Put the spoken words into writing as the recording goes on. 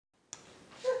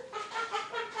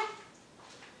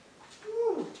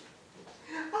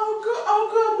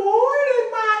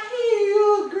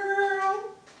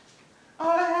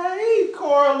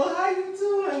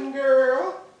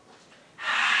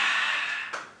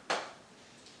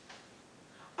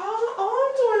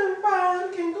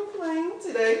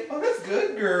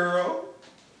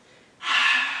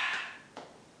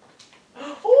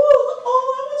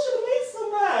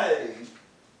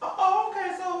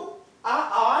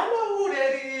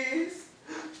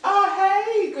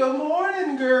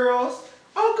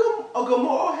good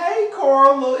morning. Hey,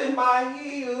 Carla in my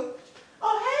heel.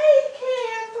 Oh, hey,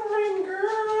 Catherine,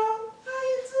 girl. How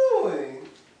you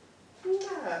doing?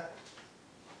 Yeah.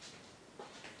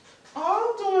 Oh,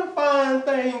 I'm doing fine,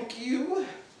 thank you.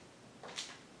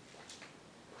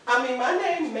 I mean, my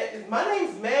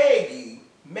name's Maggie.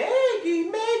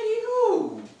 Maggie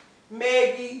who?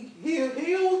 Maggie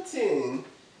Hilton.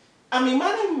 I mean,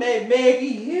 my name is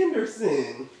Maggie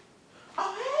Henderson.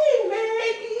 Oh, hey,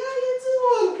 Maggie, how you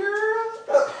doing, girl?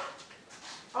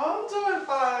 I'm doing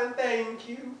fine, thank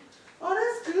you. Oh,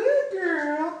 that's good,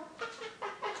 girl.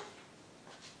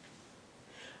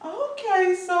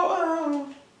 Okay, so,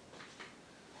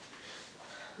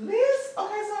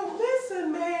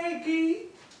 listen, Maggie.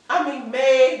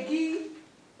 Maggie,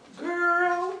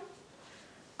 girl.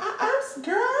 I'm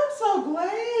so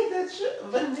glad that you're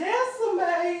Vanessa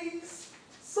May's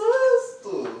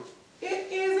sister.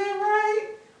 Is it right?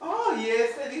 Oh,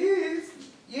 yes, it is.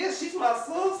 Yes, she's my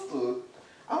sister.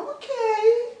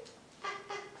 Okay.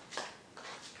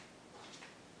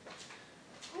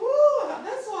 Ooh,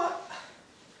 that's what.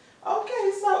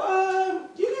 Okay, so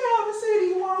you can have a seat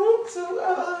you want to.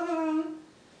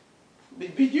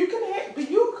 But you can have, but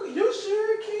you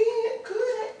sure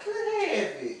could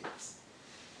have it.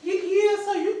 Yeah,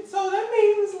 so that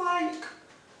means like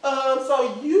so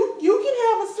you can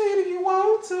have a seat if you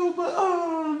want to, but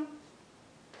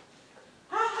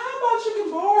how about you can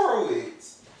borrow it?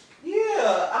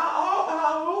 Yeah, I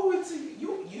owe it to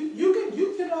you. You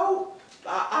can owe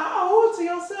I owe it to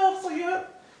yourself,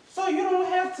 so you don't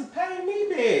have to pay me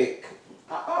back.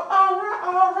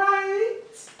 All right.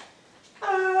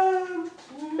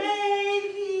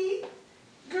 Maggie,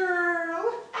 girl.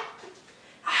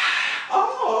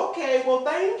 Oh, okay. Well,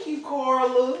 thank you,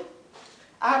 Carla.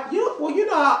 I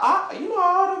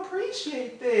ought to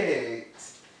appreciate that.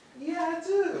 Yeah, I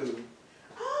do.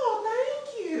 Oh, thank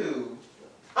you.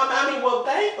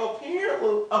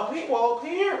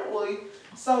 Apparently,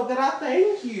 so that I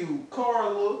thank you,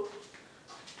 Carla.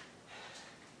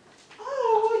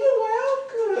 Oh, well,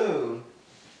 you're welcome.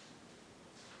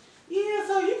 Yeah,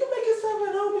 so you can make yourself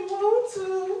at home if you want to.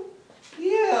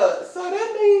 Yeah, so that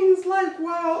means like,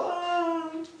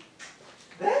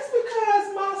 that's because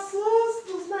my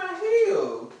sister's not here.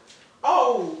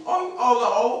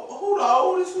 Who the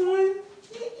oldest one?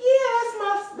 Yeah,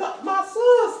 that's my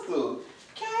sister,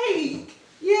 Kate.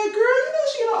 Yeah, girl, you know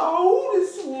she the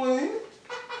oldest one.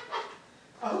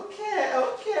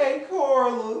 Okay,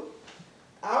 Carla.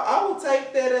 I will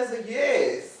take that as a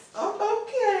yes.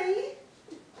 Okay.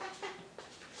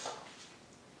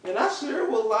 And I sure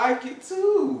will like it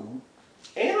too.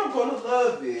 And I'm gonna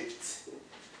love it.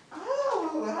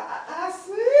 Oh, I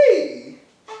see.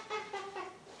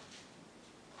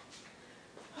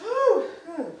 Oh,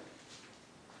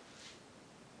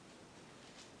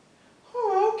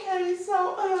 okay, so,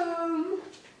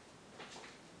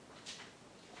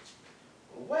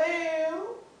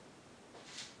 well,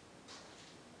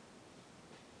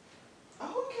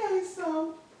 okay,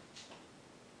 so,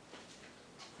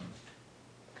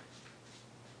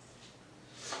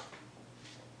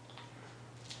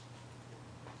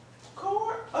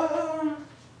 Cor,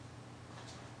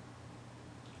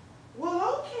 well,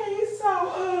 okay, so,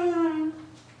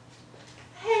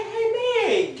 hey,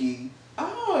 Maggie.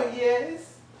 Oh, yes.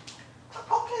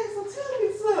 Okay, so tell me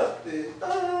something.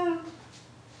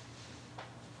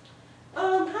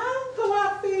 How do I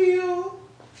feel?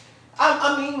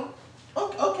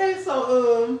 Okay, so,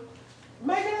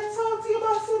 may I talk to you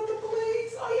about something,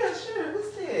 please? Oh, yeah, sure.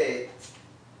 What's that?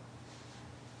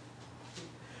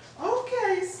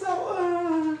 Okay, so,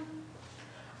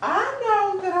 I know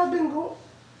that I've been going,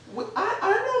 I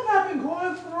know that I've been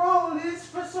going through all of this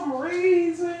for some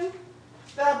reason.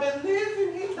 That I've been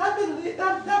living here, I've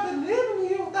been living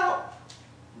here without,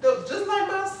 just like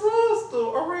my sister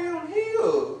around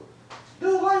here.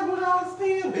 Just like when I was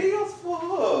paying bills for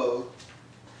her.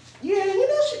 Yeah,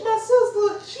 my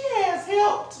sister, she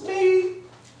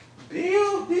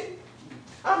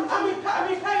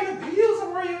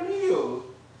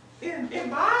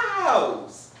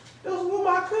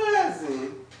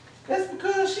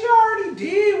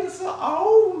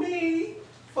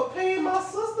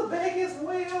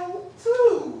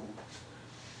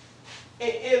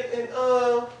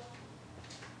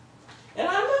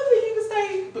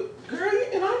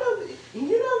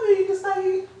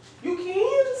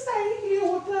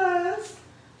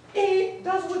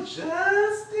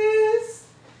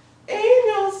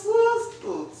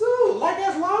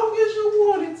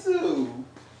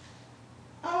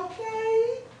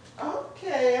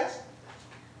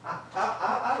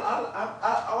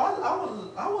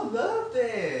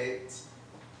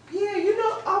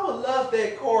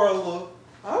Carla.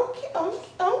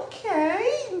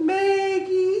 Okay,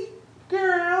 Maggie,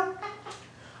 girl.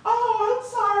 Oh, I'm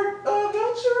sorry.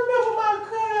 Don't you remember my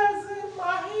cousin,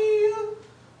 my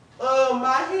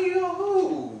heel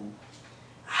who?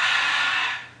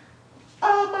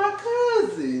 My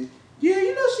cousin. Yeah,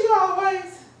 you know she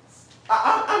always.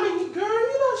 I mean, girl,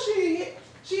 you know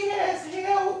she has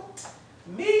helped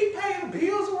me pay the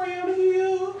bills around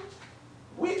here.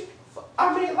 With,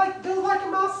 I mean, like they're like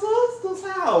in my sister's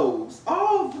house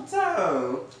all the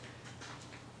time.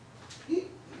 Yeah,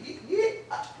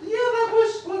 like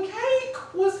when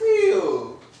Cake was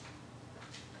here.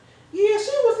 Yeah,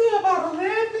 she was here about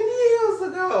 11 years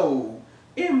ago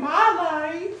in my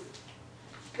life.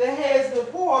 That has been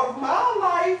part of my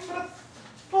life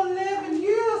for 11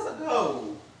 years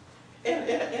ago. And I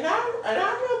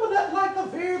remember that like a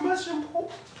very much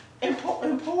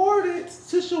important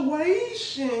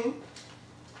situation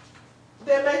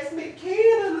that makes me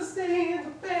can't understand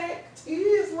the fact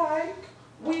is like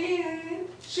when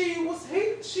she was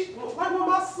here, like when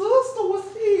my sister was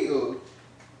here,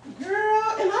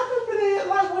 girl, and I remember that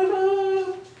like when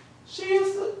she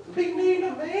used to be needing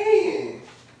a man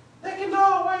that can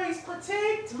always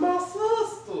protect my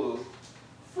sister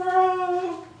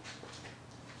from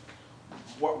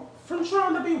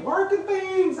trying to be working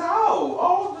things out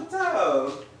all the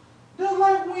time. Just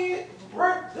like when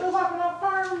I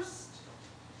first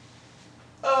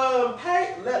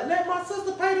let my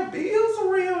sister pay the bills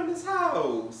around this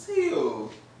house here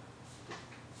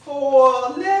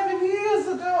for 11 years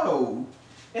ago.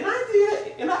 And I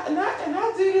did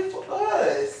I did it for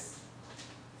us.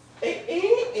 And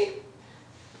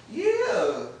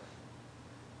yeah.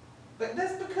 But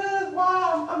that's because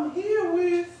while I'm here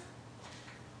with,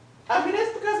 I mean,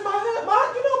 that's because my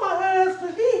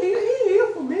husband, he here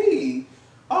for me.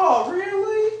 Oh,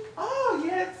 really? Oh,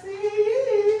 yes, he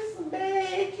is,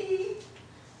 Maggie,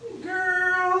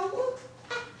 girl.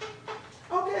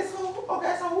 Okay,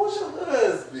 so who's your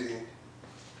husband?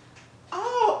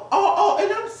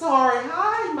 And I'm sorry.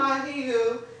 Hi, my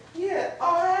heel. Yeah.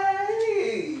 Oh,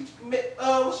 hey.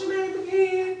 What's your name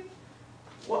again?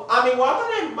 Well, my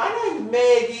name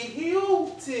Maggie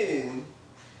Hilton.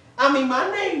 My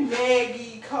name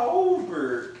Maggie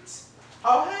Colbert.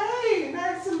 Oh, hey,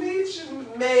 nice to meet you,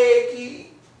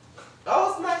 Maggie.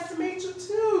 Oh, it's nice to meet you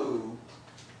too.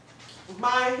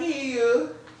 My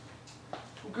heel,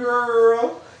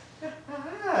 girl.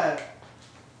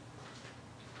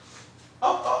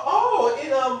 Okay,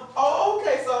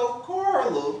 so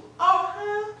Carla.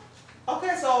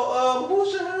 Okay, so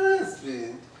who's your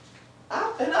husband? I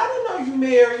didn't know you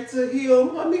married to him.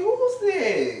 Who's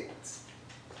that?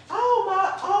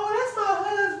 That's my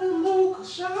husband, Luke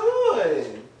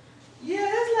Sean. Yeah,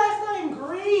 his last name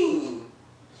Green.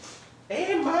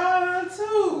 And mine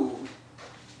too.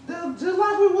 Just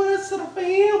like we was to the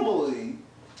family.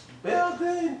 Better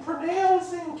than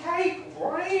pronouncing Cake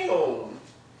Brown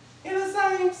in the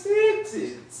same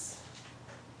sentence.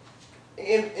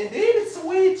 And then it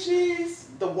switches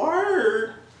the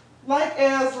word like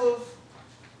as of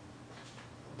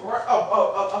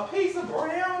a piece of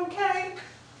brown cake,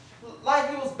 like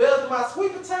it was better than my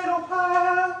sweet potato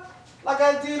pie, like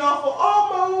I did off of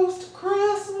Almost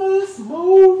Christmas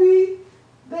movie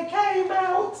that came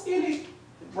out in it,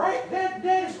 right? That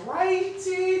is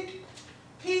rated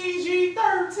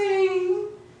PG-13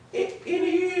 in the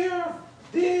year of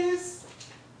this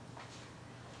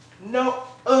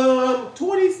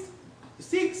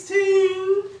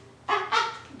 2016.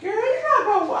 Girl, you gotta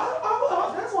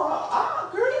go. That's why.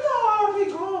 Girl, you know I be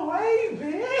going way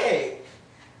back.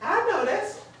 I know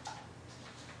that's.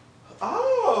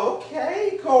 Oh,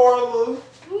 okay, Carla.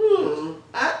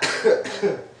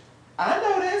 I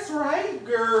know that's right,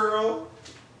 girl.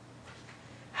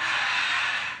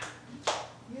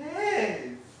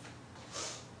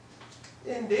 Yes,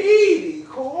 indeed,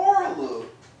 Carla.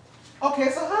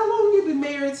 Okay, so how long you been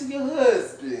married to your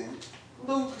husband,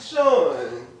 Luke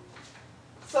Sean?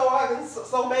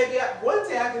 So maybe one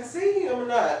day I can see him or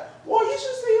not. Well, you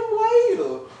should see him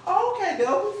later. Okay,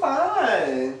 that'll be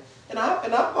fine. And I'm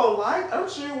gonna like. I'm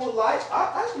sure would like.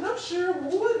 I'm sure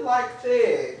would like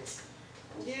that.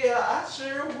 Yeah, I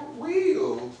sure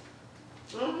will.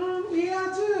 Yeah,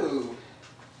 I do.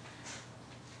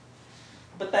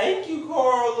 But thank you,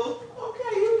 Carla.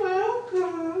 Okay, you're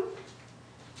welcome,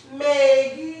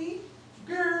 Maggie,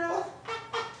 girl.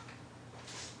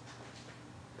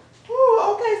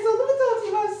 Oh, okay, so let me talk to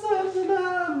you about something,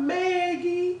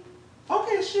 Maggie.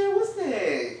 Okay, sure, what's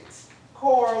that?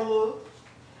 Carla.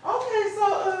 Okay, so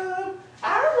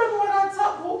I remember when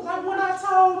I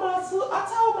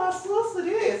told my sister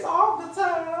this all the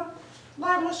time,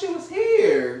 like when she was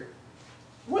here.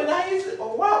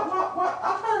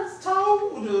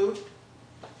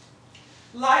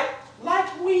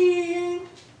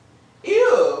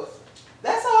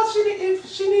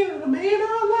 the man in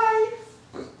her life.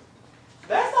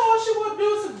 That's all she would do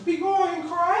is be going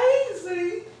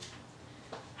crazy.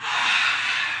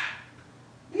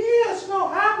 Yeah, she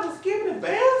gonna hop and skip and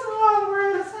dancing all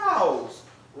around this house.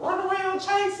 Run around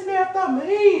chasing after a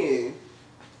man.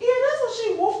 Yeah, that's what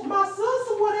she want. My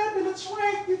sister would have been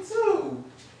attracted to.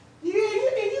 Yeah,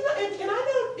 and I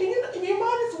know, and you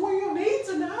might as well you need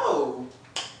to know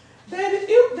that it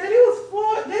was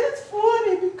fun. That it's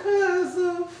funny because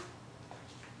of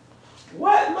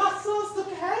what my sister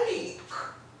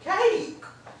Cake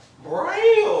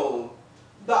Brown,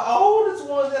 the oldest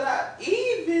one that I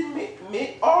even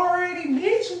already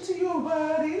mentioned to you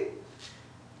about it.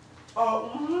 Oh,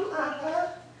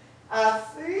 I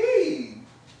see.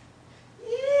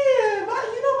 Yeah, my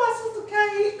sister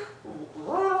Cake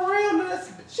run around this.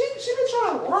 She been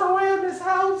trying to run around this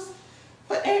house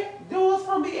for doors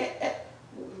from me.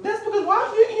 That's because why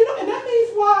and that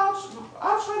means why I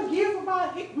was trying to give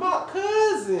my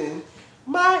cousin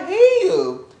my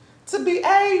help to be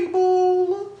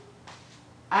able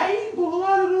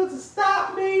to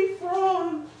stop me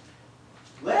from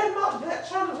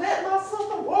trying to let my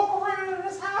sister walk around in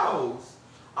this house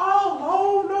all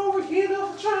over again,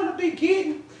 trying to be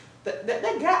getting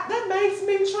that makes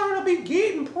me trying to be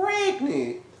getting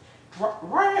pregnant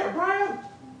right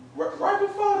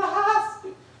before the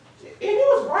hospital, and it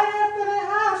was right after that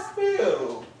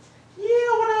hospital.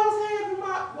 Yeah, when I was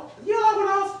when I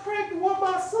was pregnant with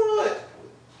my son.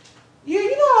 Yeah, I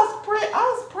was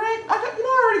pregnant. I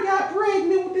already got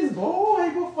pregnant with this boy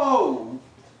before.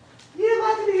 Yeah,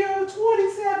 like in the year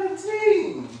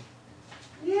 2017.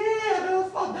 Yeah, that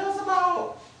was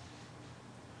about,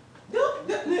 and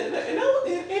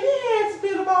it has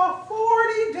been about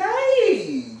 40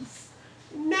 days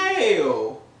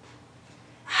now.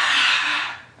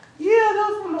 Yeah, that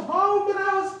was from the moment I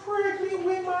was pregnant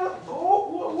with my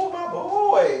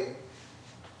boy.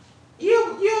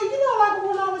 Like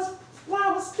when I was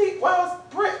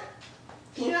pregnant.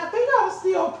 Yeah, I think I was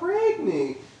still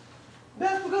pregnant.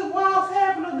 That's because while I was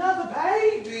having another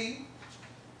baby,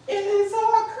 and so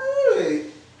I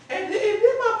could. And then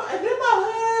my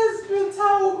husband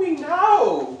told me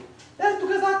no. That's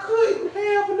because I couldn't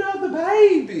have another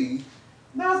baby.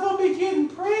 And I was gonna be getting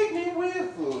pregnant with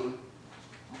him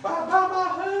by my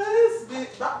husband,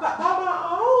 by my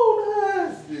own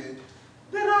husband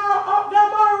that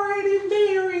I'm already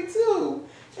married to.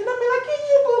 And I mean, can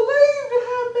you believe it,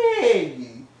 huh,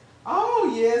 Maggie? Oh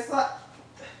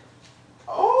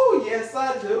yes, I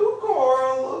do,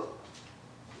 Carla.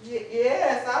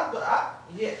 Yes,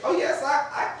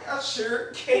 I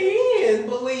sure can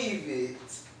believe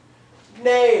it.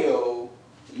 Now,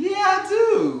 yeah, I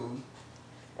do.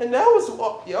 And that was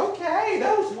okay.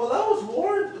 That's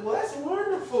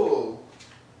wonderful.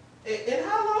 And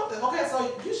how long? Okay, so I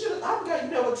forgot you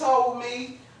never told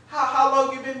me how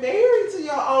long you've been married to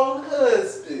your own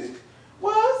husband.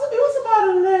 Well, it was about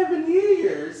 11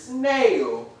 years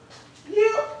now. And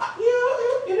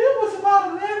it was about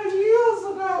 11 years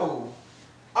ago.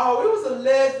 Oh, it was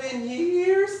 11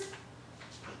 years?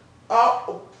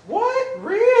 What?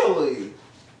 Really?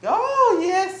 Oh,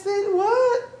 yes, it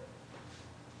was.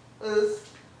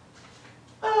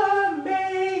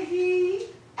 Maggie.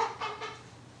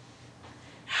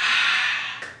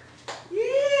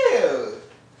 Yeah.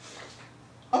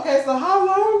 Okay, so how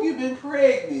long you been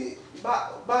pregnant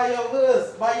by your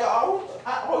husband, by your own?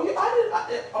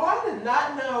 I did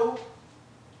not know.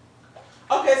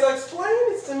 Okay, so explain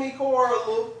this to me,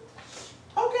 Carla.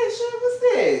 Okay, sure, what's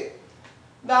that?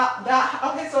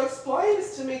 Okay, so explain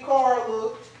this to me,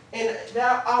 Carla. And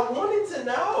now I wanted to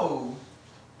know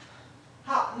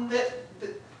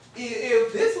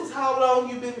if this was how long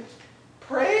you've been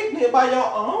pregnant by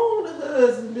your own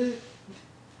husband,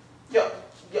 your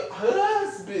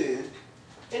husband,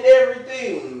 and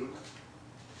everything.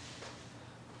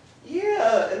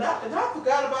 Yeah, and I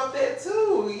forgot about that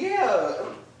too. Yeah,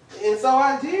 and so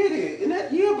I did it, and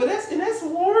that's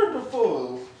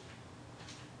wonderful.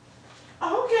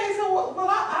 Okay, so I'm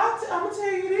gonna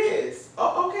tell you this.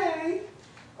 Okay,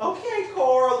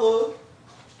 Carla.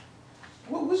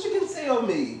 What you can tell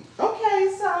me?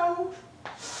 Okay, so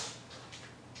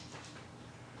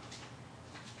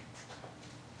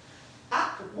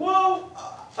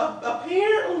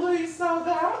apparently, so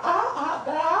that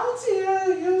I'll tell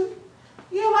you.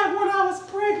 Yeah, like when I was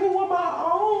pregnant with I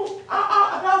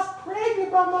was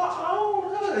pregnant by my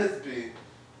own husband.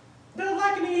 That was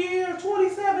like in the year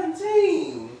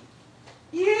 2017.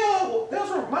 Yeah, that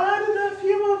was reminding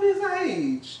him of his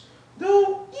age. Dude,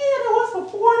 yeah, that was for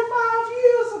 45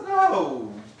 years ago.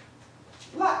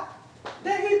 Like,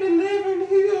 that he been living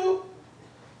here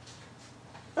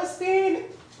for staying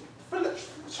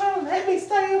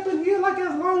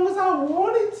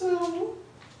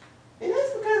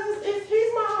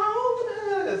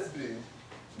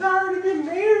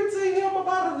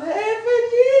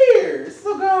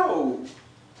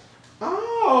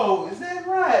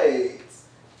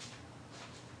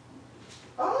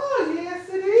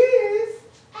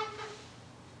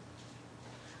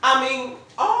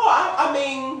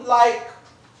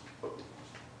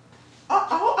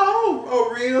Oh,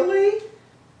 really?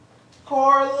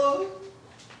 Carla?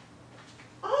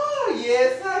 Oh,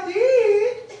 yes, I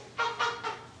did.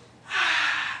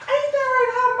 Ain't that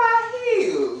right on my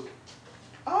heel?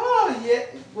 Oh, yeah.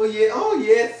 Well, yeah. Oh,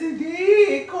 yes, it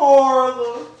did,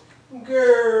 Carla.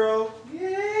 Girl.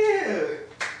 Yeah.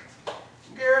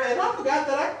 Girl, and I forgot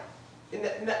that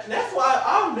that's why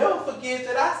I'll never forget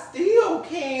that I still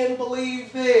can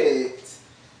believe that.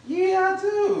 Yeah, I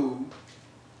do.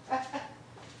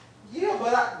 Yeah,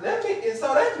 but and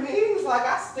so that means like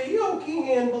I still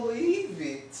can believe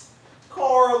it,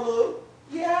 Carla.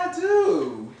 Yeah, I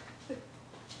do.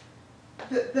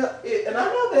 And I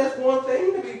know that's one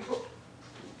thing to be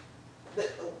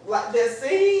like that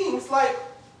seems like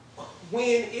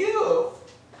when if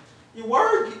you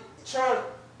were trying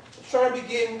to be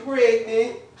getting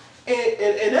pregnant,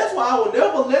 and that's why I will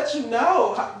never let you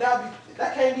know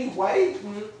that can't be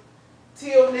waiting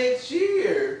till next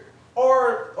year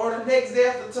or the next day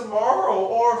after tomorrow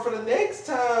or for the next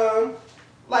time,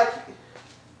 like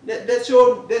that you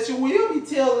will be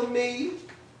telling me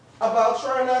about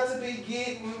trying not to be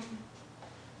getting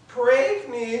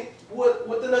pregnant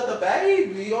with another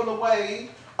baby on the way.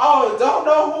 Oh, don't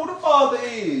know who the father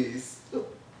is.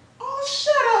 Oh,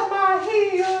 shut up, my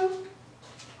heel.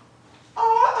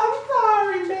 Oh, I'm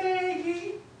sorry,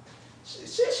 Maggie. You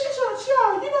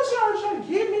know she always trying to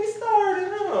get me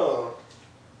started, huh?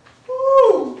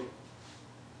 Ooh.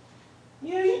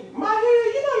 Yeah, my heel,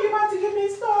 you know you're about to get me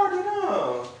started,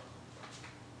 huh?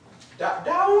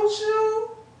 Don't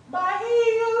you? My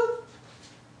heel?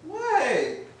 What?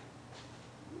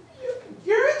 Did you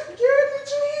hear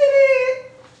that?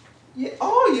 Yeah,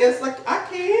 oh, yes, like I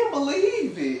can't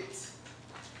believe it.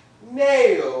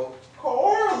 Nail,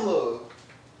 Carla.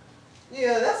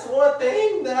 Yeah, that's one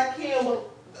thing that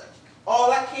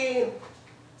all I can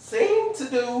seem to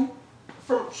do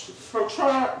from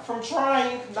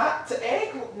trying not to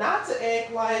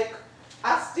act like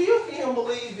I still can't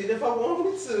believe it if I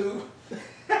wanted to.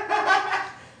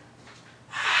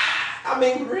 I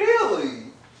mean,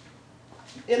 really.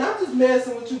 And I'm just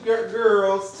messing with you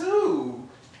girls too.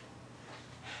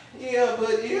 Yeah,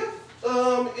 but if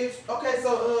okay,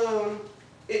 so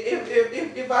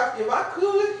if I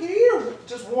could hear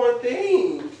just one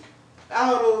thing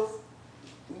out of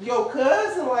your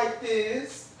cousin like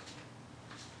this,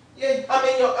 yeah, I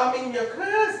mean your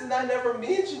cousin, I never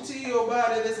mentioned to you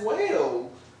about it as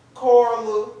well,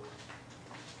 Carla.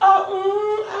 And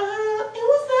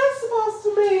what's that supposed to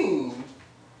mean?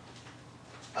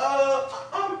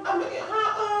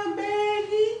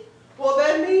 Maggie. Well,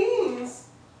 that means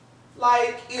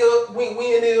like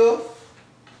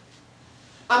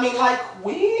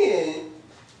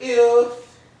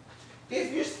if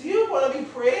you're still gonna be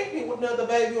pregnant with another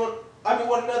baby with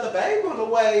another baby on the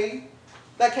way,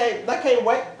 that can't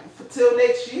wait till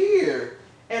next year.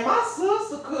 And my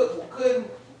sister couldn't,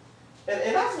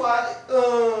 and that's why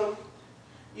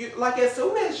you like as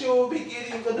soon as you'll be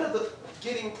getting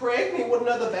pregnant with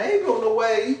another baby on the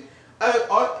way,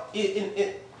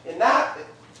 and not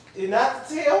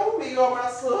to tell me or my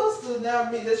sister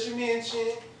that you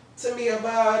mentioned to me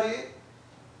about it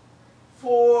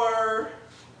for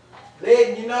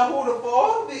letting you know who the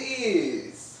father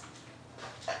is.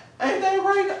 Ain't that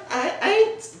right?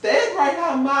 Ain't that right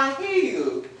on my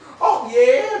heel? Oh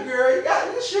yeah, girl,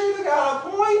 you sure got a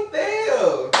point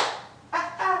there.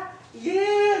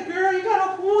 Yeah, girl, you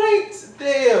got a point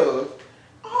there.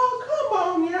 Oh, come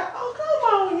on, y'all. Oh, come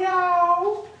on,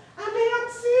 y'all. I mean, I'm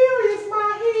serious, my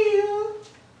heel.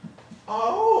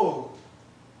 Oh,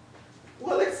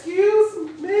 well, excuse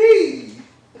me.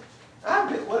 I've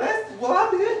been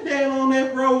down on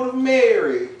that road of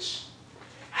marriage.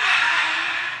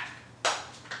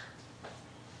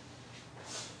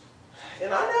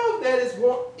 And I know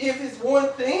if it's one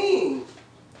thing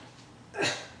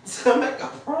to make a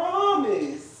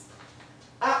promise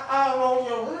out on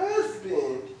your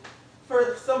husband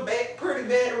for some pretty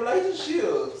bad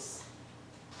relationships.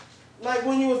 Like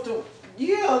when you was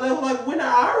like when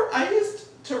I used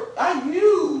to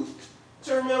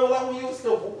remember like when you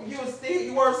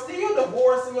were still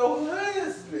divorcing your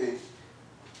husband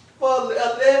for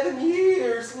 11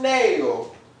 years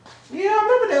now. Yeah, I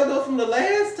remember that though from the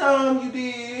last time you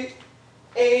did,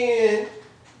 and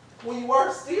when you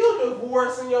were still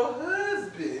divorcing your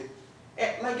husband,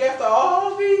 like after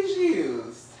all these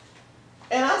years,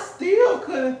 and I still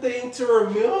couldn't think to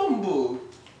remember.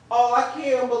 Oh, I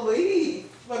can't believe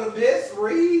for the best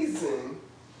reason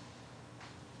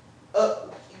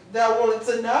that I wanted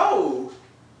to know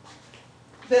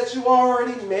that you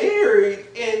already married,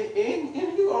 and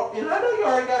I know you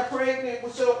already got pregnant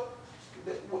with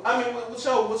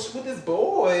with this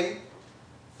boy.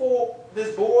 for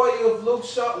this boy of Luke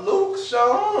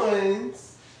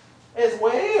Sean's as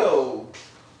well.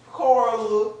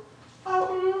 Carla.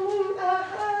 Yeah.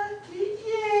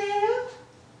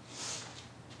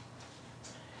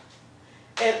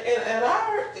 And I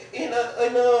heard and I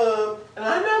know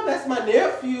that's my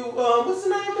nephew. What's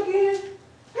his name again?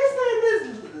 His name is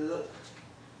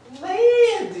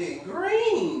Landon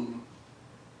Green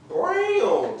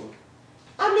Brown.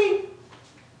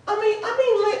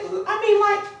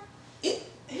 Like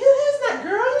his name,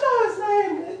 girl. You know his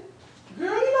name.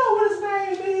 Girl, you know what his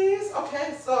name is.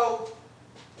 Okay, so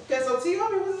tell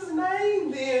me what's his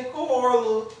name then,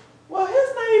 Carla. Well, his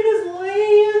name is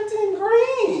Landon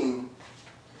Green.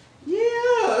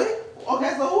 Yeah.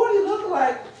 Okay, so what do he look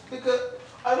like? Because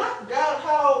I forgot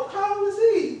how old is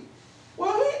he?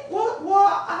 Well, he's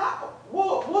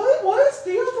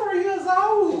still 3 years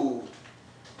old.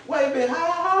 Wait a minute,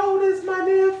 how old is my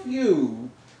nephew?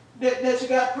 That you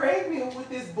got pregnant with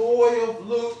this boy of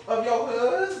your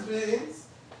husband's?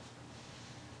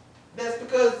 That's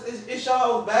because it's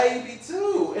y'all's baby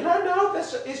too. And I know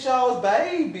it's y'all's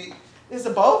baby. It's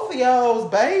both of y'all's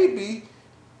baby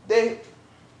that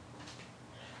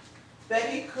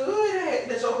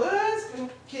your husband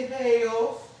can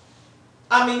have.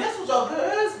 That's what your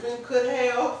husband could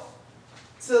have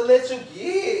to let you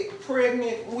get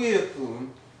pregnant with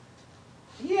him.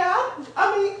 Yeah,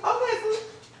 okay, so,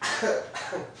 so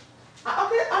I'm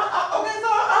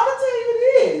gonna tell you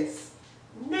this.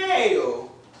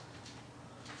 Now,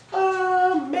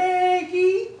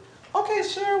 Maggie. Okay,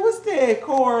 sure, what's that,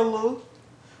 Carla?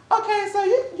 Okay, so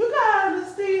you gotta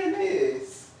understand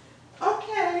this.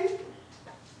 Okay.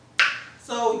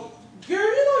 So,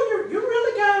 girl, you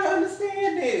really gotta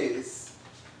understand this.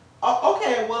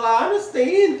 Okay, well, I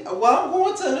understand. Well, I'm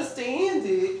going to understand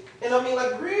it. And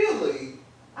really,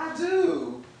 I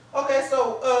do. Okay,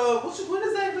 so, what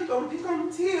exactly you gonna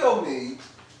tell me?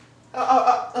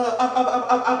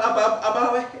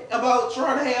 About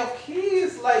trying to have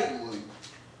kids lately.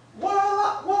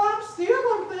 Well, I'm still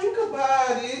gonna think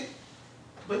about it.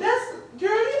 But girl,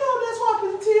 that's what I've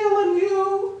been telling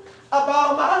you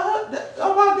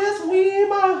about this when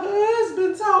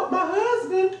my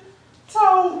husband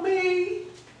told me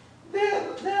that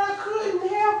I couldn't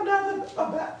have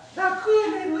I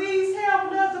couldn't at least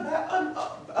have another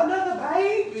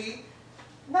baby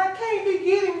that I can't be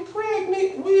getting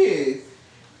pregnant with.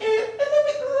 And let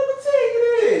me tell you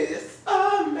this,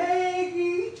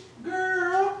 Maggie,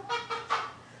 girl.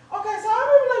 Okay, so I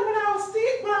remember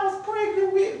like when I was pregnant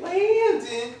with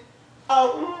Landon.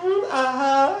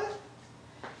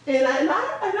 And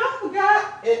I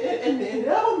forgot and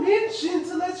never mentioned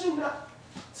to let you know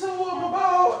to him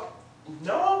about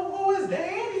knowing who his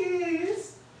dad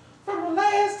is from the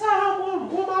last time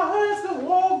when my husband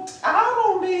walked out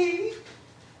on me,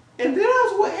 and then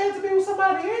I was had to be with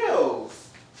somebody else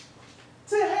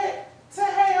to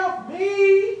have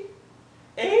me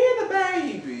and the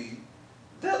baby.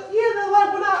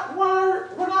 Like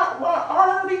when I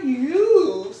already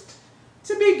used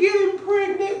to be getting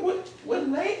pregnant with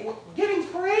Landon,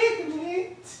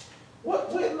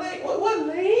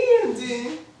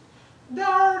 that I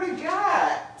already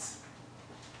got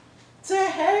to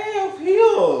have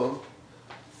him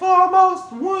for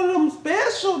almost one of them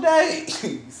special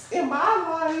days in my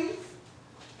life.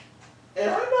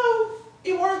 And I know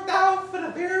it worked out for the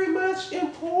very much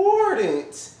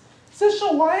important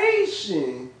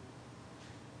situation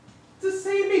to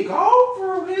see me go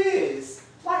through this,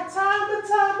 like time and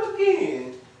time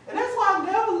again. And that's why I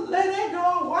never let that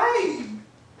go away.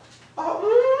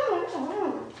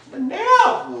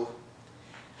 Never.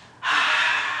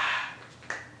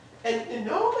 And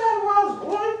no matter what I was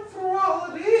going through all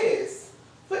of this,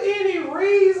 for any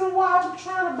reason why I'm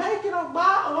trying to make it on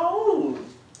my own.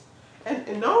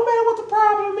 And no matter what the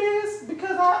problem is,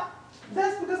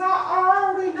 that's because I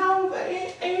already know the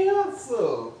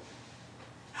answer.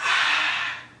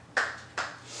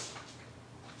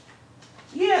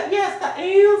 Yes, the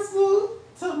answer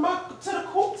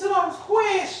to those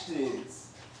questions.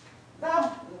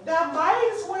 Now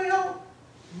might as well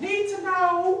need to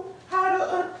know how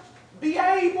to be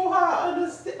able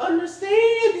to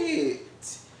understand it.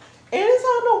 And it's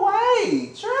on the way.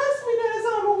 Trust me that it's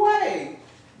on the way.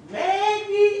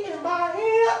 Maggie in my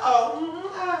hair.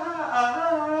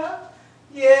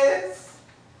 Yes.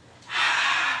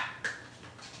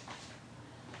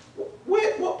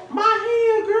 With my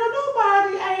hair, girl,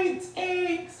 nobody ain't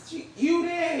asked you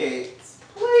that.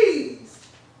 Please.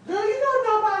 Girl, you know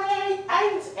nobody ain't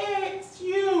asked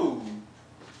you.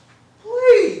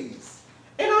 Please.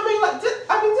 And did I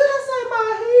say my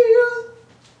hair?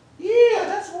 Yeah,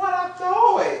 that's what I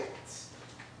thought.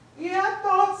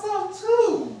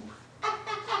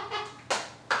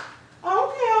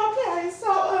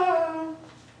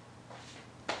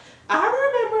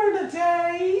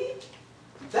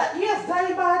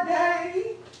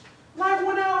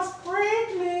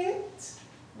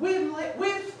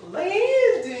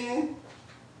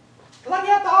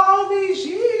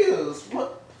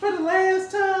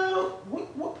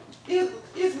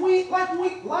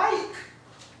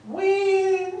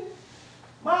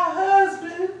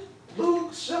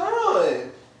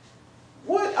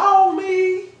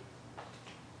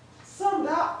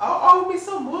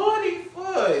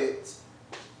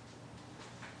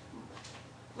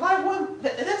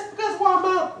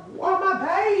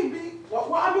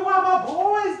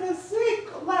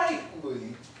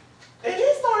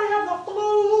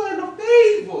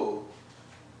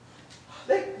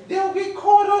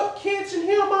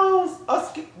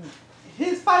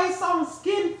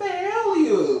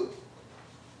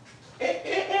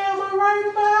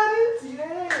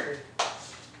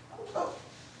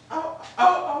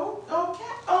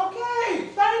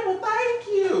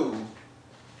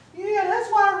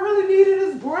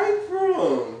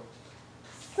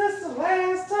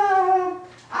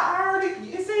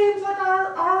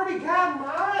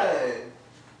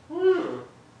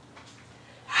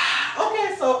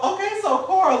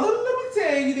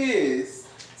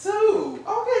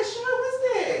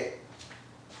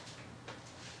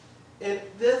 And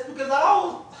that's because I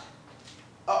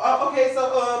was okay.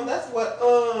 So that's what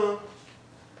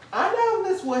I know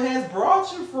that's what has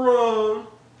brought you from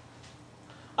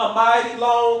a mighty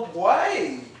long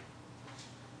way.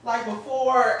 Like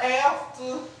before or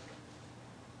after,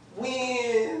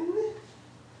 when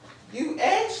you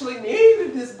actually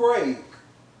needed this break.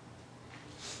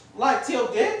 Like till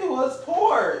death do us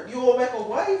part, you will make a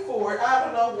way for it out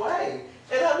of no way.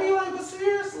 And I mean, like, but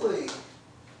seriously,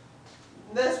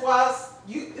 that's why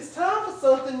it's time for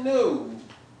something new.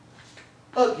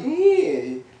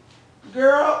 Again,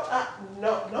 girl,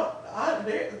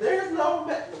 there's no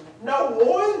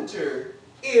wonder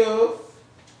if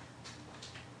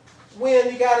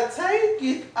when you gotta take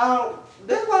it out.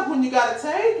 That's like when you gotta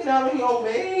take it out of your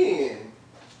man.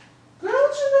 Girl,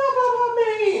 what you know about my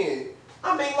man?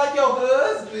 I mean, like your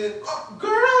husband. Oh,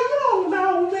 girl, you don't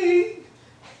know me.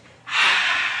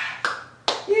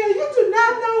 Yeah, you do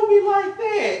not know me like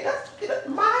that. That's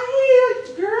my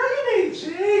head, girl. You need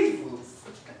Jesus.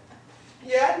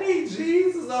 Yeah, I need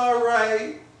Jesus, all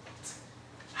right.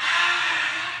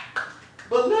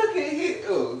 But look at here.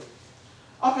 Okay,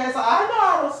 so I know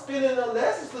I don't spit in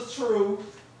unless it's the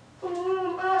truth.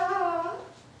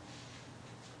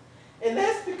 And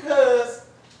that's because,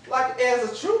 like, as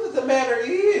the truth of the matter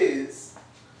is,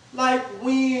 like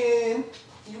when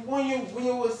you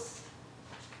was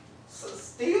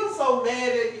still so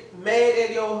mad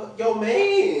at your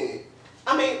man. I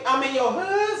mean your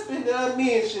husband that I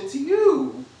mentioned to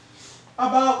you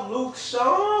about Luke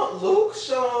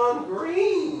Sean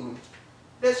Green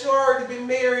that you already been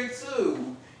married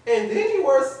to, and then he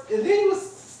was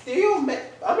still mad.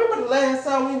 I remember the last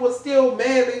time we was still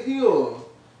mad at him.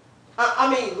 I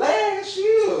mean last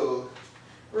year.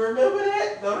 Remember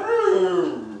that?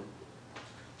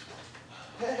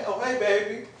 Hey, oh hey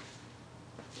baby.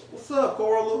 What's up,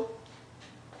 Corla?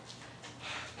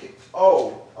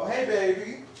 Oh hey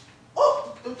baby.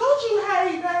 Oh, don't you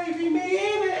hate baby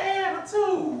man and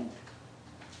attitude?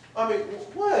 I mean,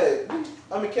 what?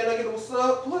 I mean, can I get a what's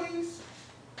up, please?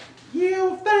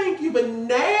 Yeah, thank you, but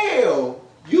now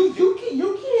you can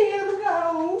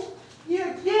go.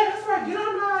 Yeah, that's right. Get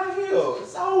on out of here.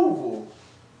 It's over.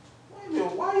 Wait a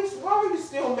minute, why are you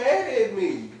still mad at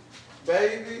me,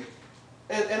 baby?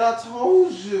 And I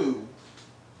told you.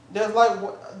 That's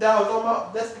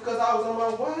that's because I was on my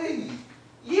way.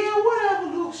 Yeah, whatever,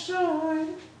 Luke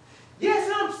Sean. Yes,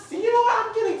 I'm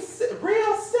getting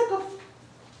real sick of.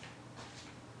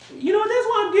 You know, that's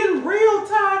why I'm getting real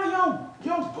tired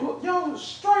of your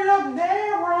straight up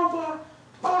narrow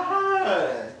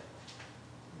behind.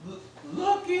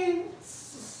 Looking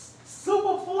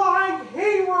super flying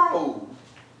hero.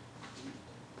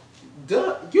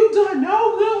 You done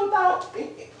no good without.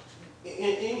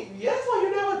 And that's why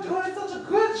you're never doing such a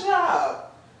good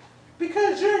job.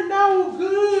 Because you're no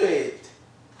good.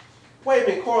 Wait a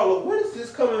minute, Carla, where is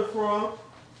this coming from?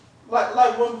 Like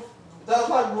when that's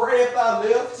like right after I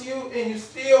left you and you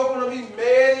still gonna be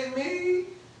mad at me?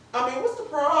 I mean, what's the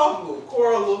problem,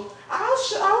 Carla? I'll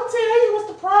tell you what's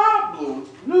the problem,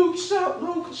 Luke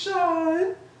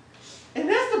Sean. And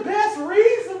that's the best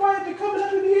reason why you be coming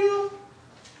up in here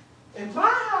in my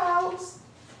house.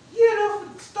 You know,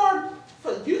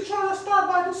 you trying to start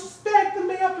by disrespecting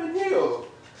me up in here.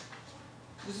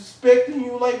 Disrespecting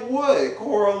you like what,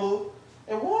 Carla?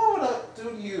 And what would I do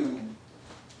to you?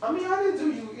 I mean, I didn't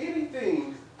do you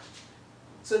anything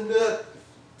to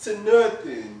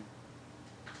nothing.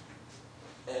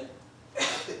 And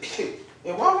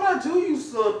and why would I do you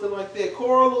something like that,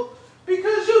 Carla?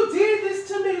 Because you did this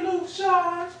to me, Luke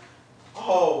Sean.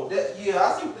 Oh, I see.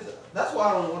 That's why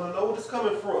I don't want to know where it's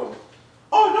coming from.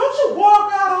 Oh, don't you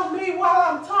walk out on me while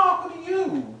I'm talking to you.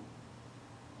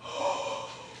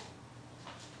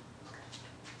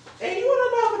 And you want to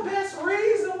know the best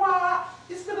reason why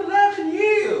it's been 11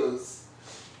 years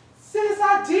since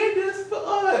I did this for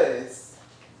us.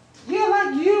 Yeah,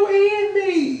 like you and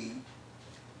me.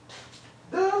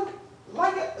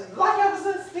 Like ever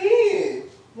since then.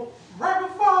 Right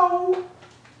before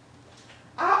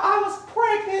I was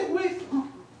pregnant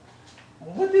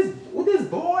with this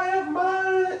boy of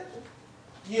mine.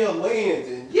 Yeah,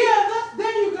 Landon. Yeah,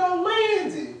 there you go.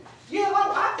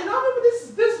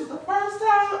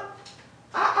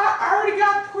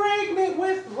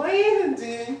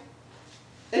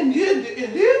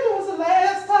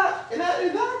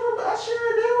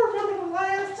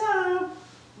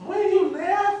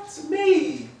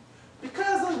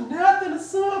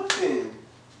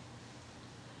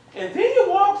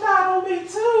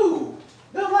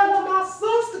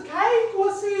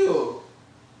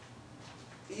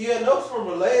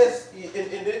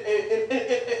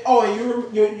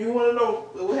 you want to know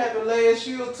what happened last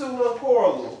year too,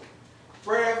 Carla?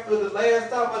 Right after the last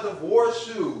time I divorced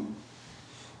you,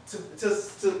 to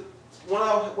when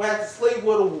I had to sleep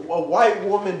with a white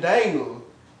woman, Dana,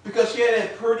 because she had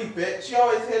that pretty bad. She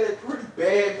always had that pretty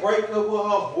bad breakup with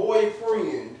her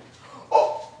boyfriend.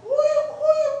 Oh, who you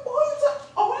talking?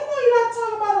 Oh, I know you're not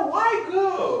talking about a white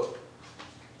girl.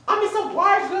 I mean, some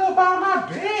white girl by my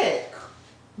back.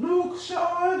 Luke,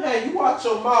 Sean, hey, you watch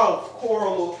your mouth,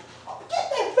 Coral. Oh, get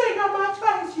that thing out my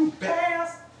face, you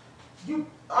bass. You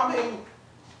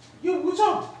with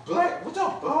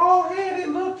your bald-headed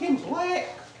looking black.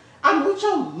 I mean, with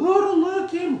your little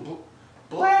looking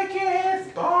black ass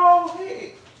bald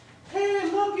head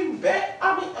looking back.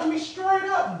 I mean, straight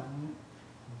up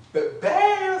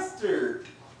bastard.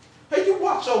 Hey, you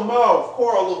watch your mouth,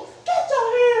 Coral. Get your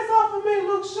hands off of me,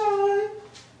 Luke Sean.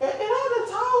 And I done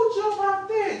told you about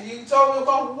that. You told me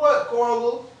about what,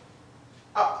 Carla?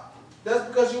 That's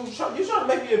because you trying to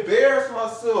make me embarrass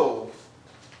myself.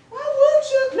 Why would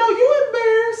you? No, you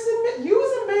embarrassing me. You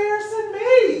was embarrassing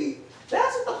me.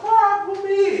 That's what the problem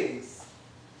is.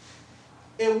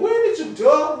 And when did you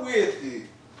done with it?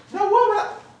 Now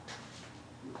what?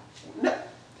 Now,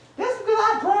 that's because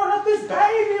I brought up this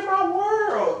baby in my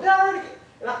world. And that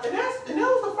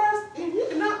was the first.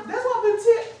 That's what I've been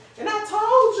telling. And I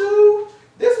told you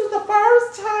this was the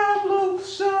first time, Luke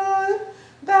Sean,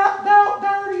 that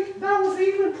was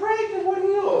even pregnant with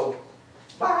him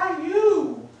by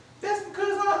you. That's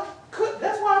because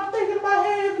that's why I'm thinking about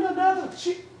having another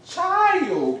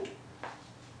child.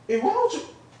 And why don't you?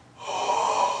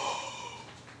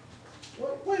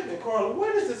 Wait a minute, Carla.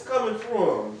 Where is this coming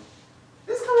from?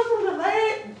 This coming from the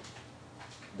last.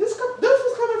 This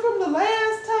was coming from the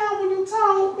last time when you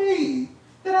told me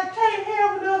that I can't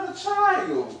have another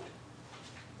child.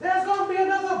 There's gonna be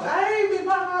another baby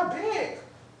by my back.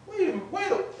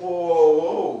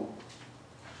 Whoa.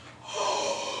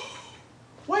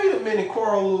 Wait a minute,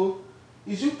 Carla.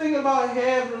 Is you thinking about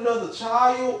having another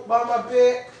child by my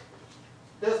back?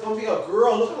 That's gonna be a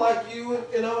girl looking like you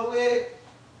and all that?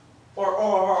 Or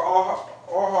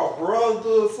her brother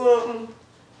or something?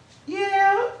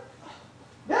 Yeah.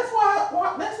 That's why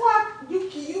you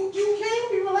can't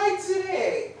be related to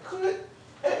that.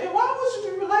 And why would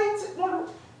you be related?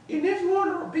 And if you want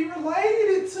to be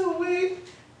related to it,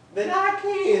 then I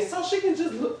can. So she can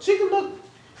look.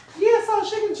 Yeah, so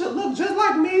she can just look just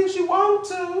like me if she want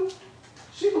to.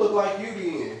 She can look like you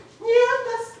then. Yeah,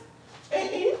 and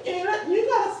you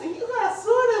got a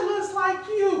son that looks like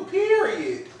you.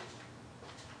 Period.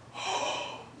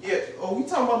 Yeah. Oh, we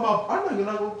talking about my? I know you're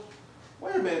not gonna.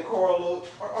 Wait a minute, Carla.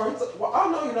 I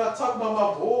know you're not talking about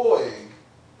my boy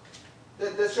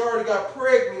that you already got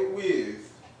pregnant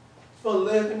with for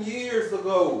 11 years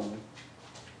ago.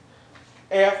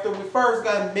 After we first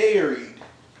got married.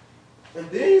 And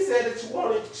then you said that you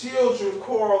wanted children,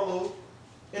 Carla.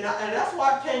 And that's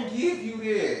why I can't give you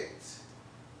that.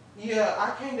 Yeah,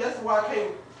 I can't. That's why I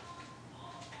can't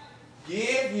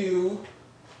give you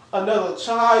another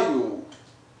child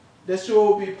that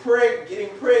you'll be getting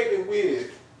pregnant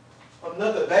with.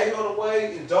 Another baby on the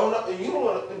way, and don't want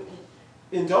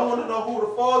to know who the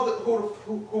father,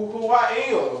 who I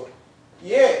am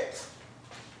yet.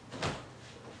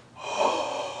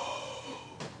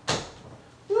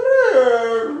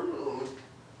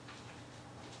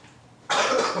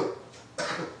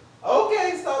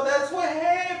 Okay, so that's what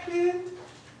happened,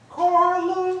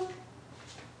 Carla.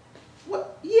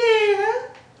 What? Yeah.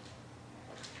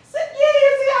 See,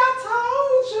 I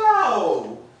told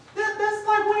y'all. That's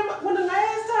like when the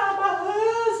last time my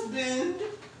husband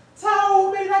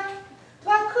told me that I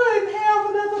couldn't have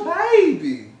another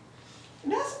baby.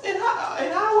 And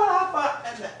how would I find?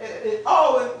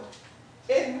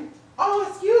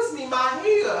 Excuse me, my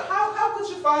hair. How could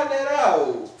you find that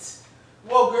out?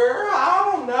 Well, girl,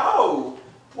 I don't know.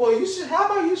 Well, how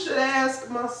about you should ask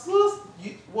my sister?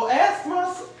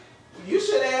 You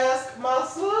should ask my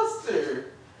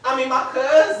sister. I mean, my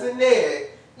cousin there.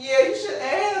 Yeah, you should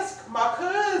ask my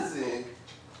cousin.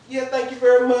 Yeah, thank you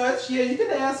very much. Yeah, you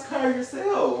can ask her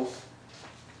yourself.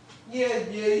 Yeah,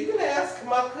 you can ask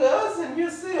my cousin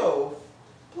yourself.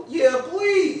 Yeah,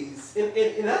 please. And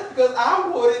that's because I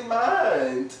wouldn't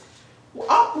mind.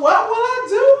 Why will I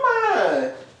do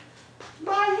mine?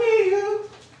 My hair.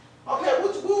 Okay,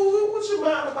 what you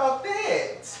mind about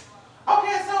that?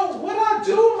 Okay, so what I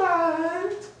do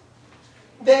mind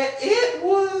that it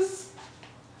was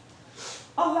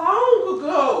a long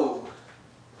ago.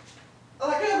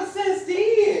 Like ever since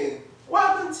then. Well,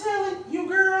 I've been telling you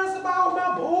girls about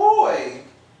my boy.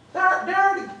 They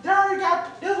already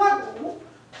got, it's like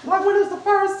when it was the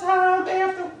first time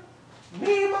after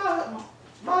me and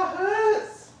my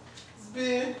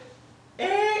husband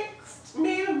asked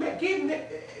me to get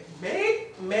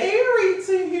married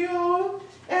to him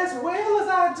as well as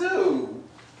I do.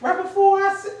 Right before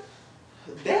I said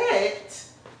that,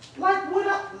 I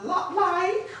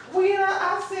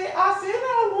said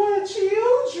I wanted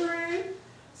children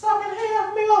so I can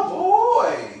have me a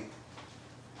boy.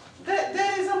 That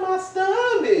is in my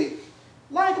stomach.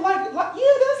 Yeah,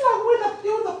 that's like when it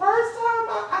was the first time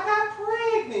I got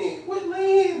pregnant with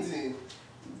Landon.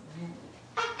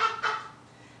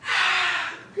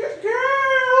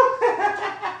 Girl.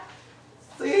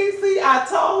 See, I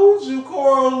told you,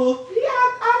 Carla.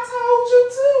 Yeah, I told you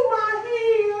too, my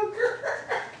hair, girl.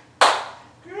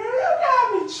 Girl, you got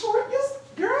me tripping.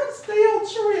 Girl, I'm still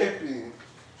tripping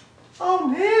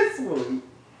on this one.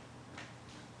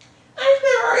 Ain't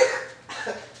that right?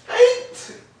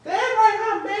 Ain't that right,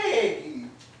 huh, Maggie?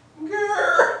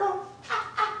 Girl.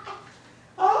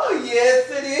 Oh, yes,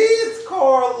 it is,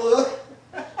 Carla.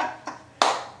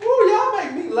 Ooh, y'all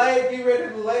make me laugh,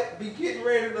 be getting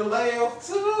ready to laugh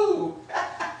too.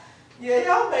 Yeah,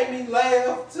 y'all make me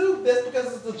laugh too. That's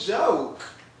because it's a joke.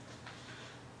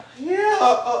 Yeah,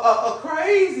 a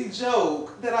crazy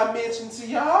joke that I mentioned to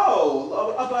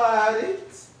y'all about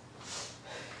it.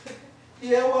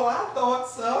 Yeah, well, I thought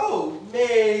so,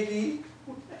 Maggie.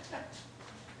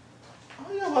 Oh,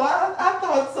 yeah, well, I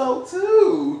thought so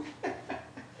too.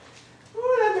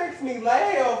 Ooh, that makes me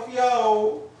laugh,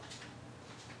 yo.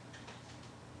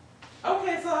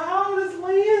 Okay, so how is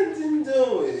Landon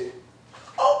doing?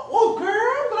 Oh, well,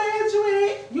 girl, I'm glad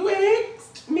you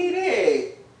asked me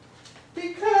that.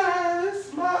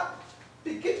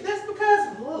 That's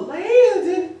because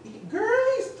Landon, girl,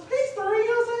 he's 3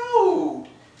 years old.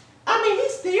 I mean,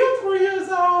 he's still 3 years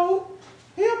old.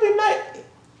 He'll be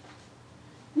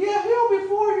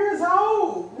 4 years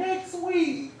old next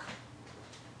week.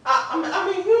 I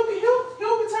mean, he'll be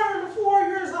turning 4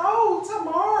 years old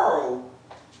tomorrow.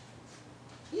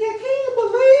 Yeah, can you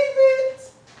believe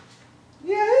it?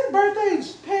 Yeah, his birthday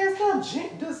passed up.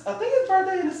 I think his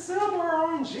birthday in December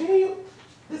or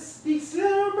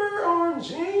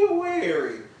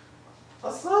January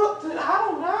or something. I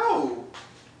don't know.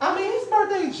 I mean, his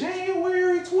birthday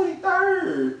January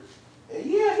 23rd.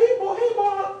 Yeah, he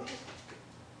born.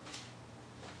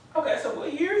 Okay, so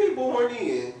what year he born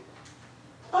in?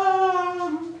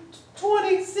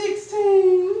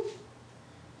 2016.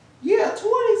 Yeah,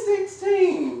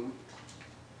 2016.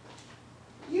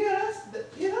 Yeah,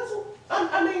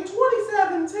 I mean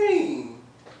 2017.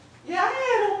 Yeah, I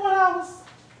had him when I was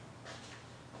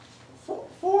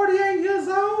 48 years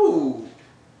old.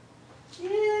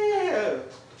 Yeah.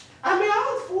 I mean, I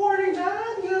was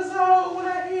 49 years old when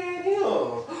I had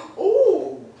him.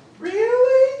 Oh,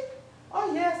 really?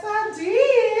 Oh, yes, I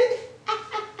did.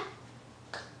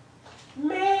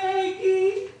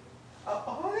 Maggie.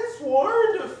 Oh, that's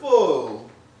wonderful.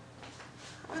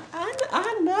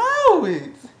 I know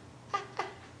it.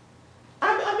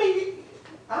 I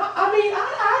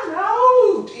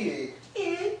know it.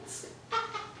 It's.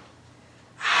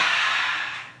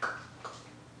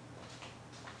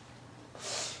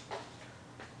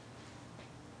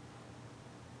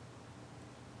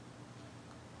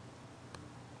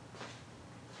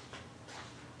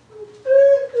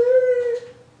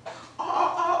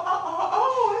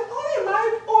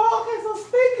 Okay, so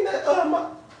speaking of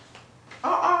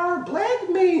our black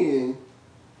men.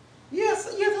 Yes,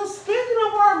 so speaking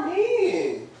of our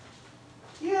men,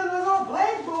 yeah, there's our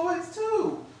black boys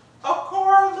too. Oh,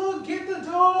 Carla, get the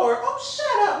door. Oh,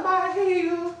 shut up, my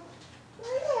heel.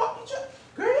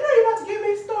 Girl, you know you about to get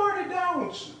me started,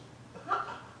 don't you?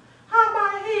 How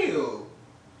my heel?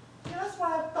 Yeah, that's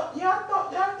what I thought. Yeah,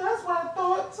 that's what I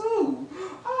thought too.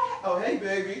 Oh, hey,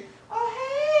 baby. Oh,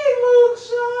 hey, Luke,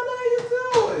 Sean, how you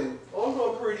doing? Oh, I'm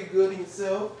doing pretty good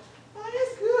yourself. Oh,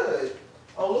 that's good.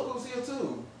 Oh, look who's here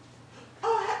too.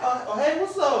 Hey,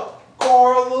 what's up,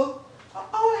 Carla?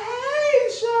 Oh, hey,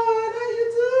 Sean, how you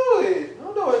doing?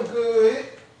 I'm doing good.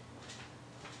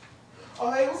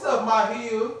 Oh, hey, what's up, my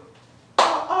heel?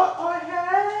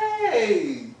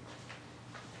 Hey,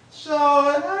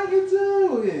 Sean, how you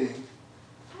doing?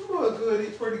 I'm doing good.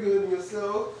 Eat pretty good in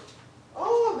yourself.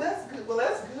 Oh, that's good. Well,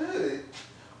 that's good.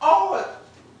 Oh,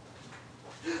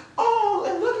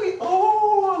 and look at.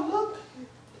 Oh, look.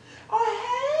 Oh,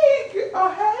 hey, girl.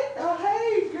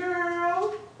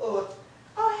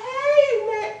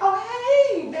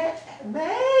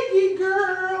 Maggie,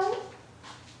 girl.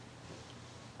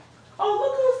 Oh,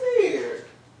 look who's here.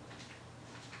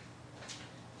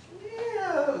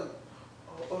 Yeah.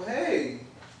 Oh, hey.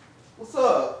 What's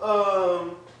up?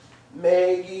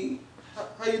 Maggie.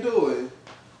 How you doing?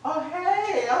 Oh,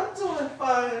 hey, I'm doing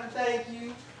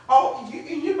Oh,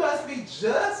 you must be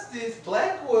Justice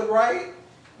Blackwood, right?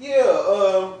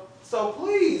 Yeah, so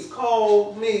please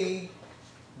call me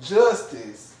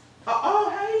Justice. Oh,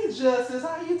 hey, Justice,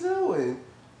 how you doing?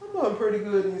 I'm doing pretty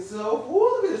good in yourself.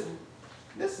 Ooh, look at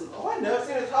this. Oh, I never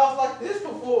seen a house like this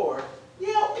before.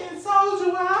 Yeah, and so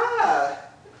do I.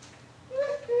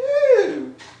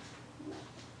 Woo-hoo.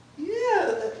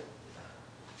 Yeah.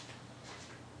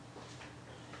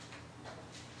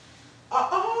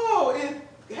 And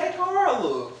hey,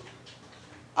 Carla.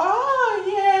 Oh,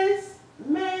 yes,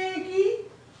 Maggie.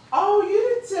 Oh, you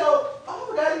didn't tell. Oh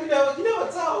my God, you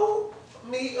never told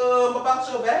me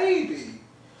about your baby.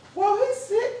 Well, he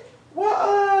said. Well,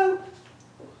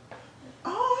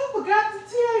 oh, I forgot to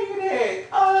tell you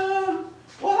that.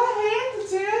 Well, I had to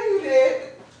tell you that.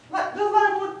 Like, just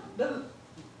like what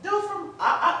just from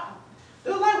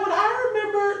just like what I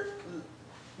remember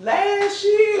last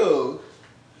year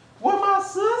when my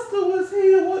sister was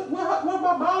here with my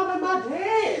mom and my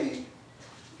daddy.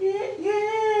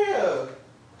 Yeah.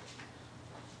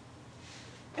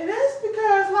 And that's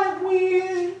because like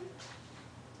when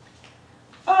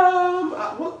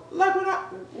like when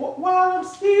while I'm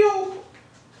still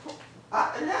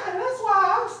and that's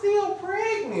why I'm still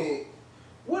pregnant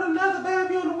with another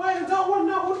baby on the way and don't want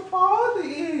to know who the father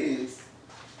is.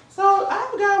 So I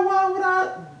forgot why would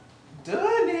I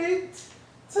done it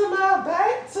to my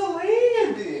back to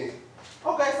Landon.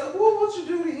 Okay, so what would you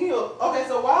do to him? Okay,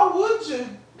 so why would you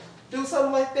do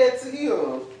something like that to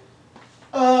him?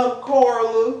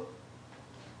 Carla.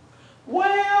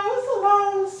 Well, it's a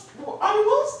long,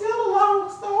 well, it's still a long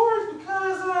story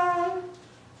because,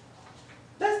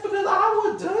 that's because I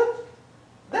would done,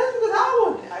 that's because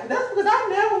I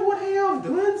never would have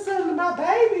done something to my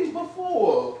babies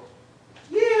before.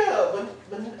 Yeah,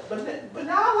 but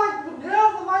not like,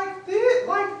 never like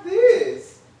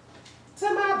this, to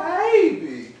my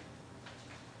baby.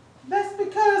 That's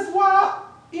because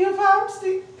if I'm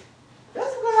still,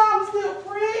 that's because I was still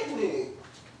pregnant.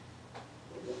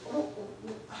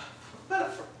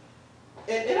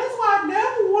 And that's why I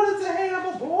never wanted to have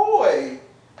a boy.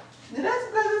 And that's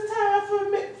because it's time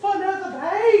for another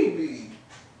baby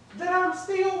that I'm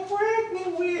still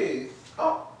pregnant with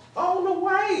on the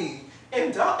way.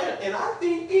 And I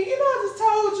think, I just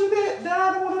told you that I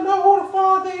don't want to know who the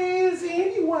father is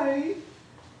anyway.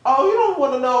 Oh, you don't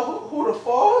want to know who the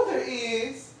father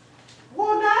is?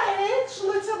 Well, not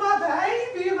actually to my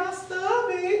baby in my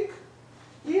stomach.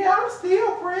 Yeah, I'm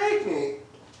still pregnant.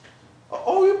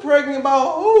 Oh, you're pregnant by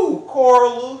who,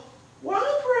 Carla? Well,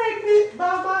 I'm pregnant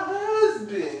by my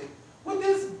husband with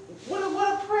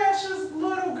a precious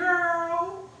little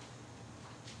girl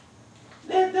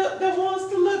that wants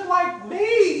to look like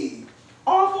me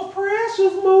off a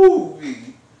Precious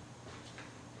movie.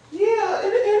 Yeah,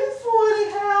 and it's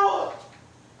funny how,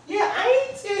 yeah,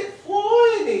 ain't it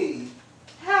funny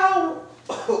how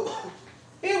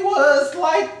it was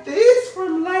like this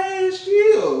from last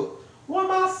year when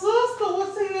my sister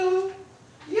was here.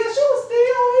 Yeah, she was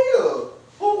still here.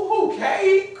 Who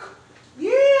Cake?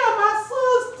 Yeah, my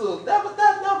sister. That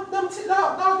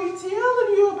be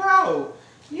telling you about.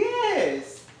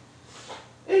 Yes.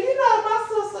 And my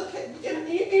sister, and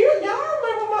y'all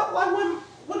remember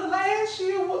when the last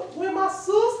year when my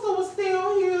sister was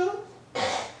still here.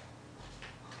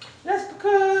 That's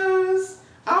because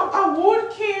I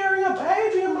would carry a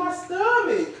baby in my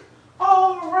stomach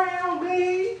all around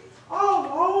me, all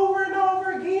over and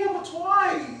over again, but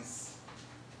twice.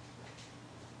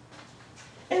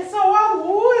 And so I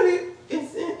would, and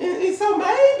so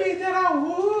maybe that I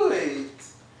would,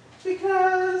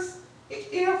 because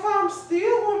if I'm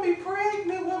still going to be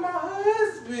pregnant with my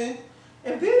husband,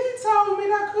 and then he told me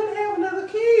that I couldn't have another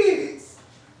kids.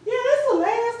 Yeah, that's the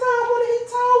last time when he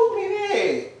told me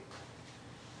that.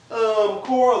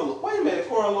 Carla, wait a minute,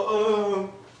 Carla.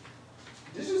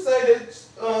 Did you say that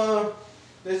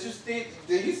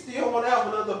you still want to have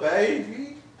another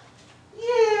baby?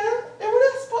 Yeah, and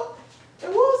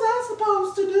what was I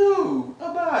supposed to do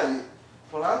about it?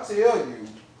 Well, I'll tell you.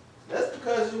 That's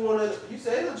because you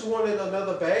said that you wanted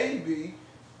another baby.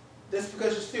 That's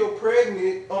because you're still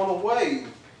pregnant on the way.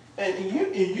 And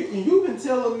you've been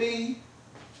telling me,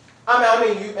 and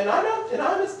I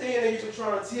understand that you've been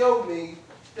trying to tell me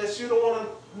that you don't want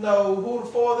to know who the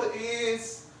father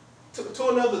is to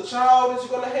another child that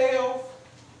you're going to have.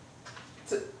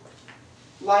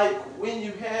 Like when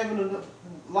you having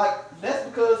that's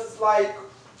because it's like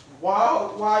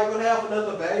why you going to have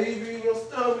another baby in your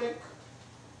stomach.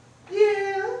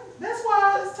 Yeah, that's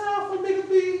why it's time for me to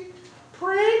be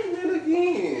pregnant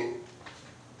again.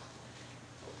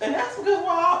 And that's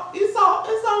because it's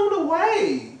on the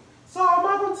way. So am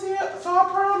I gonna tell? So I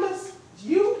promise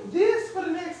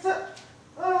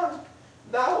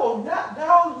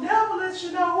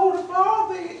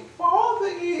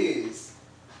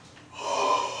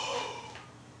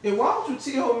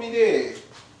tell me that?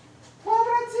 Why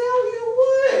would I tell you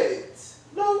what?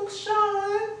 Luke,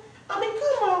 Sean. I mean,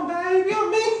 come on, baby.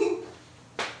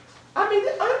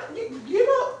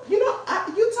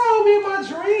 You told me in my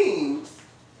dreams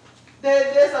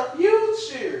that there's a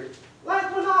future.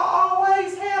 Like when I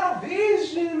always had a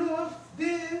vision of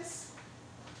this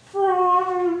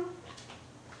from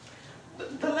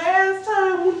the last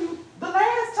time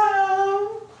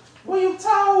when you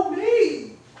told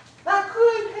me I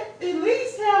couldn't at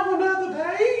least have another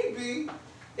baby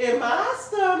in my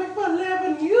stomach for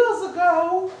 11 years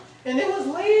ago, and it was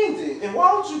Landon. And why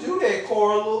don't you do that,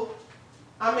 Carla?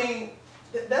 I mean,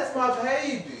 that's my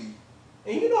baby,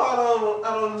 and you know I don't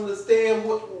understand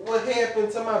what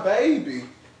happened to my baby,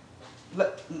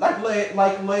 like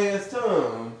last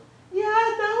time. Yeah,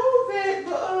 I know that,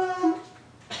 but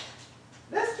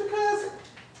that's because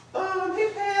he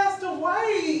passed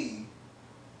away.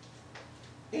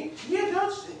 And, yeah,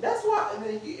 that's why,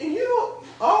 and you don't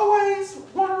always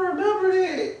want to remember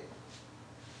that.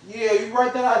 Yeah, you're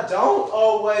right that I don't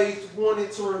always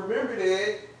wanted to remember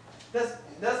that.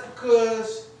 That's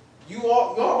because you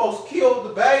almost killed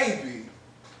the baby.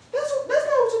 That's not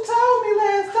what you told me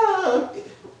last time.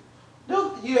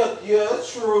 No, yeah,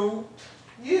 that's true.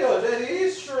 Yeah, that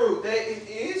is true. It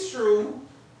is true.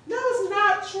 No, it's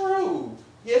not true.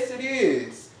 Yes, it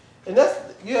is. And that's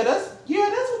what you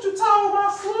told my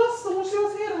sister when she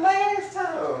was here the last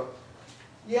time.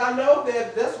 Yeah, I know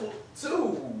that's what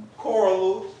too,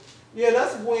 Carla. Yeah,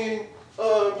 that's when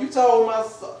you told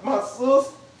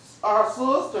our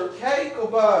sister Cake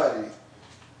about it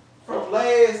from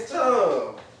last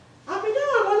time. I mean,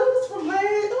 no,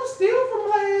 it was still from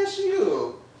last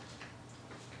year.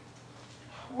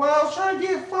 Well, I was trying to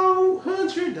get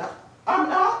 $400. I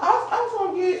was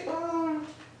gonna get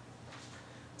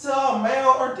to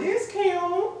amount or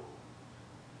discount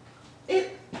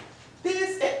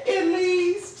this at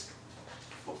least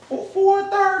for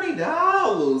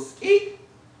 $30.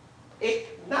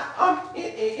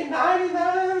 In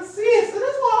 99 cents. And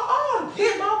that's why I ought to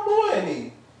get my money.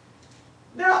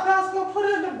 Now I was gonna put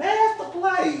it in the master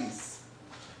place.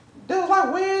 That's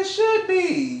like where it should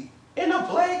be. In a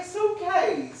black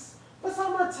suitcase. For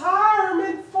some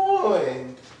retirement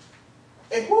fund.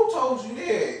 And who told you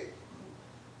that?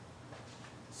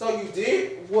 So you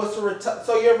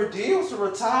ever did was to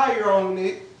retire on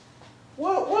it?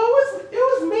 Well, it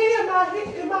was me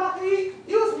it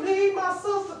was me, my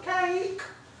sister Cake,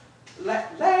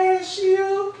 last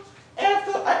year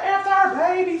after our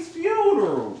baby's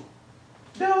funeral.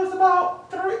 That was about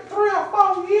three or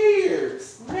 4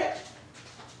 years.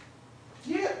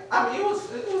 Yeah, I mean it was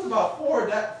about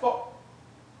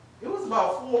it was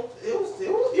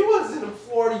in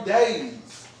 40 days.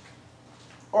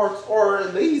 Or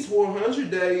at least 100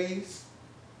 days.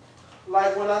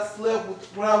 Like when I slept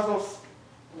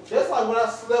that's like when I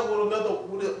slept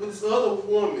with this other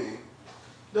woman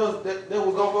that was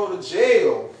gonna go to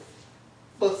jail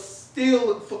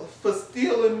for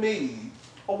stealing me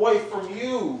away from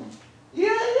you. Yeah,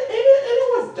 and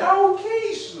it was Dawn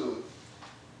Keisha.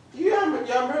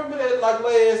 Y'all remember that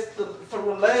from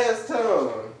the last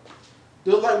time?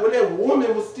 Like when that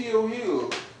woman was still here.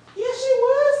 Yeah, she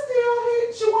was still here.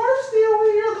 She was still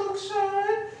here, Luke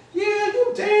Sean. Yeah,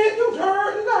 you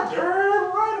got darn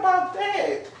right about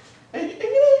that. And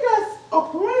you got a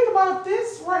point about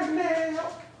this right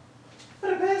now. For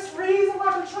the best reason why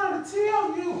I've been trying to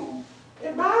tell you.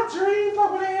 In my dreams,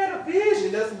 like when I had a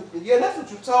vision. That's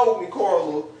what you told me,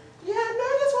 Carla. Yeah, no,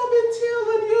 that's what I've been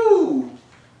telling you.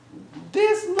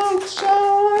 This Luke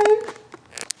Sean.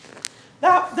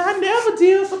 I never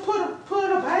did to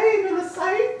put a baby in a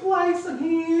safe place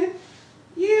again.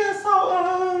 Yeah,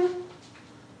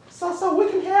 so we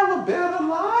can have a better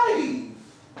life.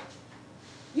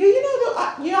 Yeah,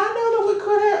 I know that we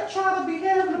could have tried to be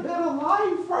having a better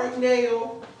life right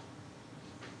now.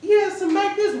 Yes, to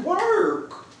make this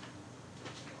work.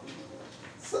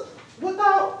 So,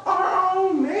 without our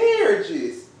own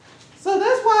marriages. So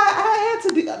that's why I had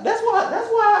to. That's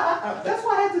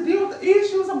why I had to deal with the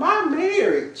issues of my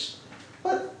marriage.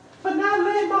 But for not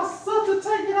letting my sister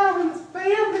take it out of his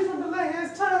family from the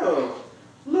last time,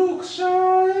 Luke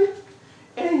Sean,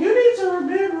 and you need to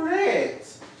remember that.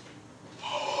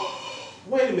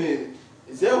 Wait a minute,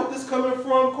 is that what this coming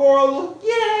from, Carla?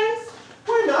 Yes.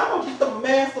 Wait a minute, I'm gonna get the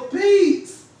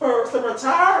masterpiece for some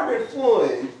retirement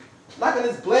fund, like in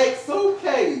this black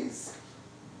suitcase.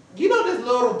 You know this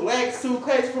little black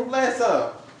suitcase from last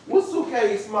time? What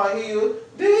suitcase, my heel?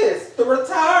 This, the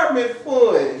retirement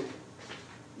fund.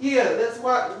 Yeah, that's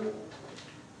why.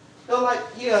 They're like,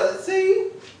 yeah,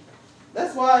 see?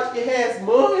 That's why it has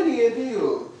money in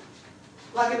here.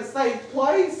 like in a safe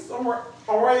place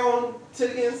around to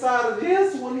the inside of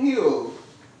this one here.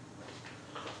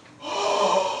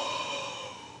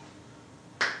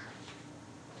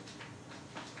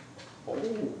 Oh,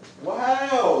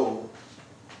 wow.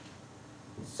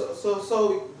 So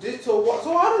this so what?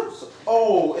 So I don't.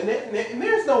 Oh, and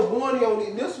there's no money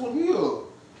on this one here.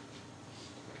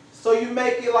 So you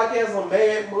make it like as a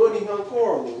mad money, huh,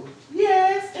 Carla?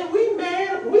 Yes, and we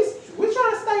mad. We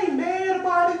trying to stay mad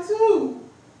about it too.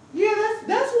 Yeah,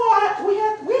 that's why we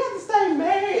have to stay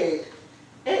mad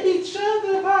at each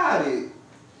other about it.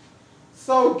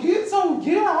 So get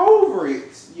over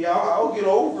it. Yeah, I'll get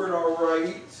over it, all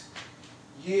right.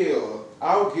 Yeah,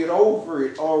 I'll get over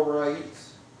it, all right,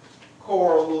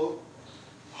 Carla.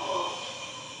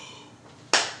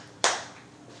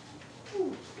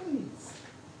 Oh, please.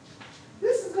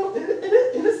 This is going and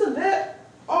this and that.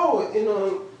 Oh,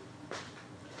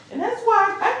 and that's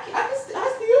why I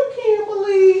still can't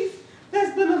believe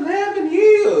that's been 11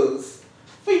 years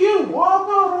for you to walk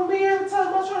out on me every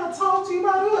time I'm trying to talk to you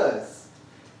about us.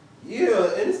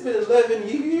 Yeah, and it's been 11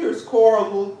 years,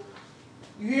 Carla.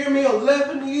 You hear me?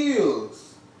 11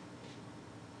 years.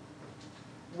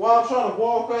 While I'm trying to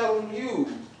walk out on you.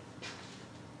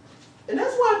 And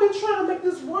that's why I've been trying to make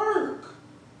this work.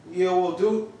 Yeah, we'll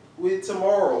do it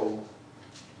tomorrow,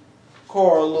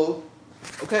 Carla.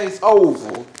 Okay, it's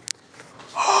over.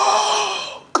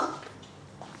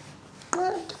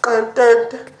 Dun, dun,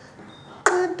 dun,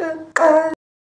 dun, dun, dun.